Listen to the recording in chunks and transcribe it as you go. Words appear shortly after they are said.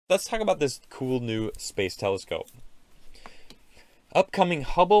let's talk about this cool new space telescope. Upcoming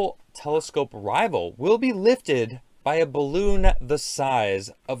Hubble telescope rival will be lifted by a balloon the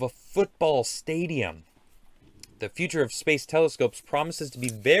size of a football stadium. The future of space telescopes promises to be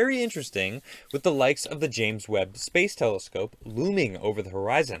very interesting, with the likes of the James Webb Space Telescope looming over the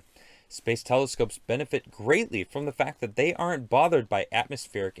horizon. Space telescopes benefit greatly from the fact that they aren't bothered by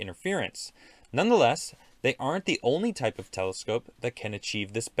atmospheric interference. Nonetheless, they aren't the only type of telescope that can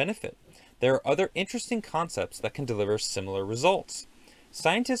achieve this benefit. There are other interesting concepts that can deliver similar results.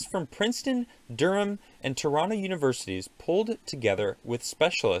 Scientists from Princeton, Durham, and Toronto universities pulled together with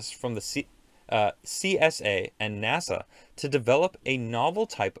specialists from the CSA and NASA to develop a novel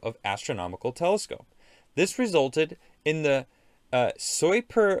type of astronomical telescope. This resulted in the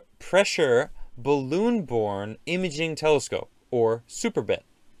Super-Pressure Balloon-Borne Imaging Telescope, or SuperBit.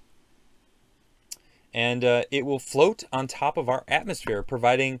 And it will float on top of our atmosphere,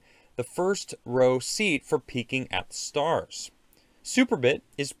 providing the first row seat for peeking at the stars. SuperBit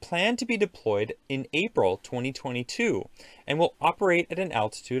is planned to be deployed in April 2022 and will operate at an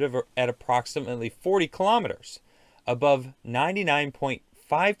altitude of at approximately 40 kilometers above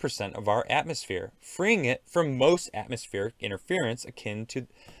 99.5% of our atmosphere, freeing it from most atmospheric interference akin to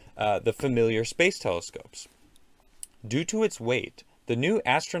the familiar space telescopes. Due to its weight, the new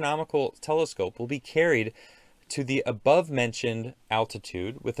astronomical telescope will be carried to the above-mentioned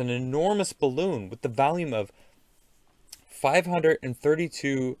altitude with an enormous balloon with the volume of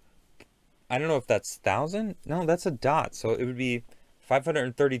 532, I don't know if that's thousand? No, that's a dot. So it would be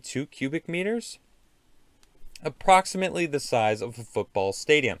 532 cubic meters, approximately the size of a football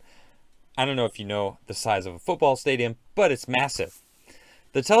stadium. I don't know if you know the size of a football stadium, but it's massive.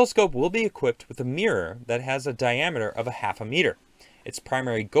 The telescope will be equipped with a mirror that has a diameter of a half a meter. Its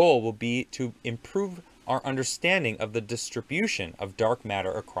primary goal will be to improve our understanding of the distribution of dark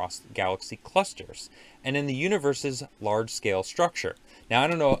matter across galaxy clusters and in the universe's large-scale structure. Now, I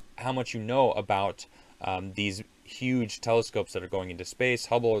don't know how much you know about these huge telescopes that are going into space,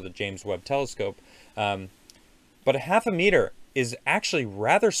 Hubble or the James Webb Telescope, but a half a meter is actually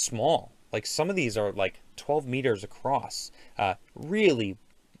rather small. Like, some of these are like 12 meters across. Really,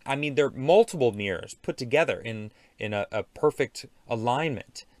 I mean, they're multiple mirrors put together in a perfect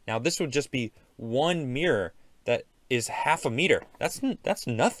alignment. Now, this would just be one mirror that is half a meter. That's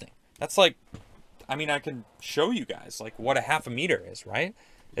nothing. That's like, I mean, I can show you guys like what a half a meter is, right?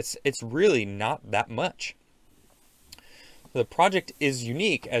 It's really not that much. The project is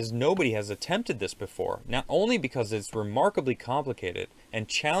unique as nobody has attempted this before, not only because it's remarkably complicated and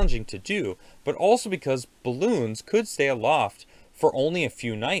challenging to do, but also because balloons could stay aloft for only a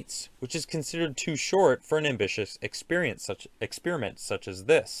few nights, which is considered too short for an ambitious experiment such as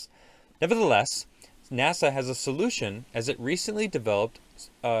this. Nevertheless, NASA has a solution, as it recently developed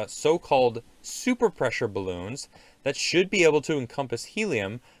so-called superpressure balloons that should be able to encompass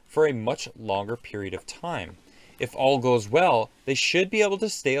helium for a much longer period of time. If all goes well, they should be able to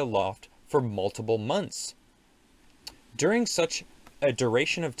stay aloft for multiple months. During such a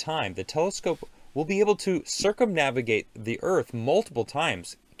duration of time, the telescope will be able to circumnavigate the Earth multiple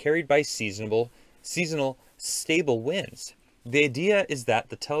times, carried by seasonal stable winds. The idea is that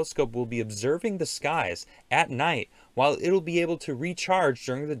the telescope will be observing the skies at night while it'll be able to recharge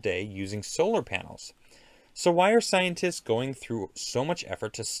during the day using solar panels. So why are scientists going through so much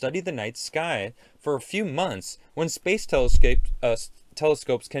effort to study the night sky for a few months when space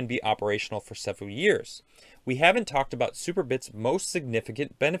telescopes can be operational for several years? We haven't talked about SuperBit's most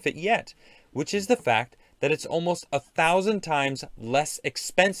significant benefit yet, which is the fact that it's almost 1,000 times less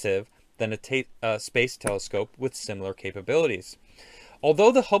expensive than a space telescope with similar capabilities.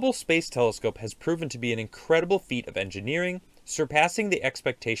 Although the Hubble Space Telescope has proven to be an incredible feat of engineering, surpassing the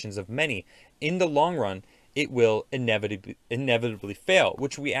expectations of many, in the long run, it will inevitably fail,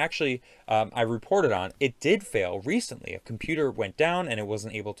 which we actually, I reported on. It did fail recently. A computer went down and it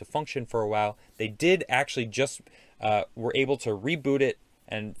wasn't able to function for a while. They did actually just were able to reboot it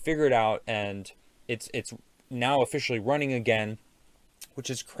and figure it out, and it's now officially running again, which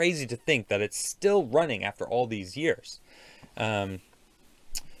is crazy to think that it's still running after all these years.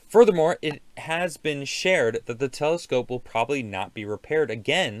 Furthermore, it has been shared that the telescope will probably not be repaired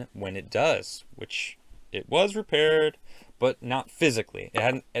again when it does, which it was repaired, but not physically.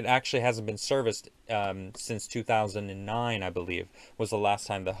 It actually hasn't been serviced since 2009, I believe, was the last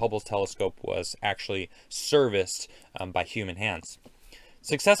time the Hubble telescope was actually serviced by human hands.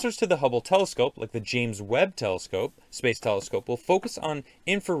 Successors to the Hubble telescope, like the James Webb Space Telescope, will focus on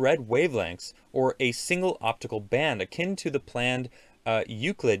infrared wavelengths or a single optical band akin to the planned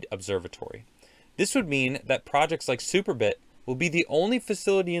Euclid Observatory. This would mean that projects like SuperBit will be the only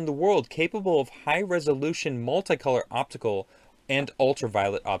facility in the world capable of high-resolution multicolor optical and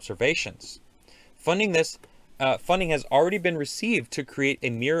ultraviolet observations. Funding has already been received to create a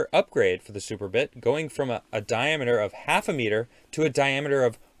mirror upgrade for the Superbit, going from a diameter of 0.5 meter to a diameter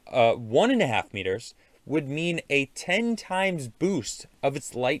of 1.5 meters, would mean a 10 times boost of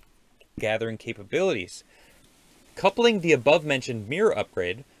its light gathering capabilities. Coupling the above-mentioned mirror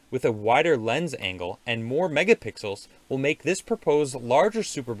upgrade with a wider lens angle and more megapixels will make this proposed larger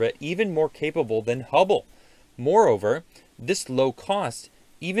Superbit even more capable than Hubble. Moreover, this low cost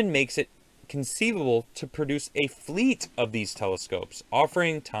even makes it conceivable to produce a fleet of these telescopes,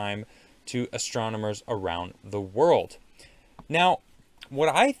 offering time to astronomers around the world. Now,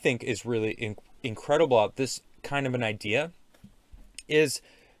 what I think is really incredible about this kind of an idea is,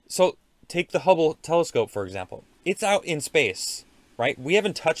 so take the Hubble telescope, for example. It's out in space, right? We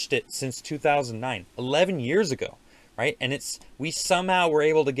haven't touched it since 2009, 11 years ago, right? And we somehow were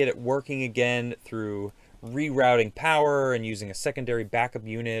able to get it working again through rerouting power and using a secondary backup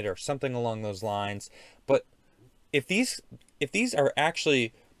unit or something along those lines. But if these are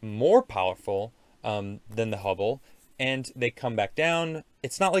actually more powerful than the Hubble, and they come back down,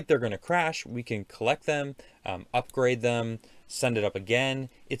 it's not like they're going to crash. We can collect them, upgrade them, send it up again.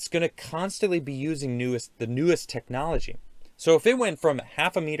 It's going to constantly be using the newest technology. So if it went from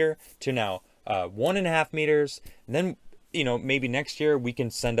 0.5 meter to now 1.5 meters, and then maybe next year we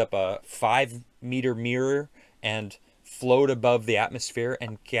can send up a 5-meter mirror and float above the atmosphere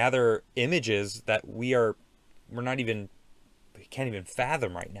and gather images that we can't even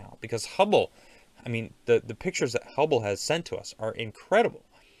fathom right now, because Hubble, I mean, the pictures that Hubble has sent to us are incredible,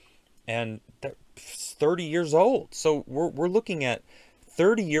 and they're 30 years old. So we're looking at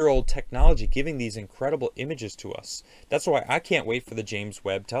 30-year-old technology giving these incredible images to us. That's why I can't wait for the James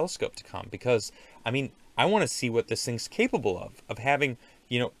Webb Telescope to come, because I mean, I want to see what this thing's capable of having,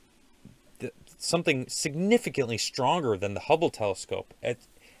 something significantly stronger than the Hubble telescope.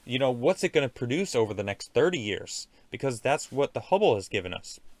 What's it going to produce over the next 30 years? Because that's what the Hubble has given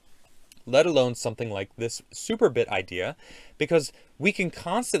us. Let alone something like this Superbit idea, because we can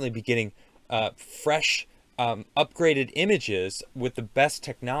constantly be getting fresh, upgraded images with the best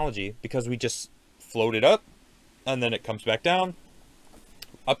technology, because we just float it up and then it comes back down,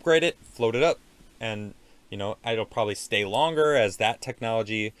 upgrade it, float it up, and it'll probably stay longer as that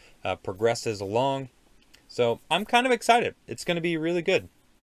technology progresses along. So I'm kind of excited. It's going to be really good.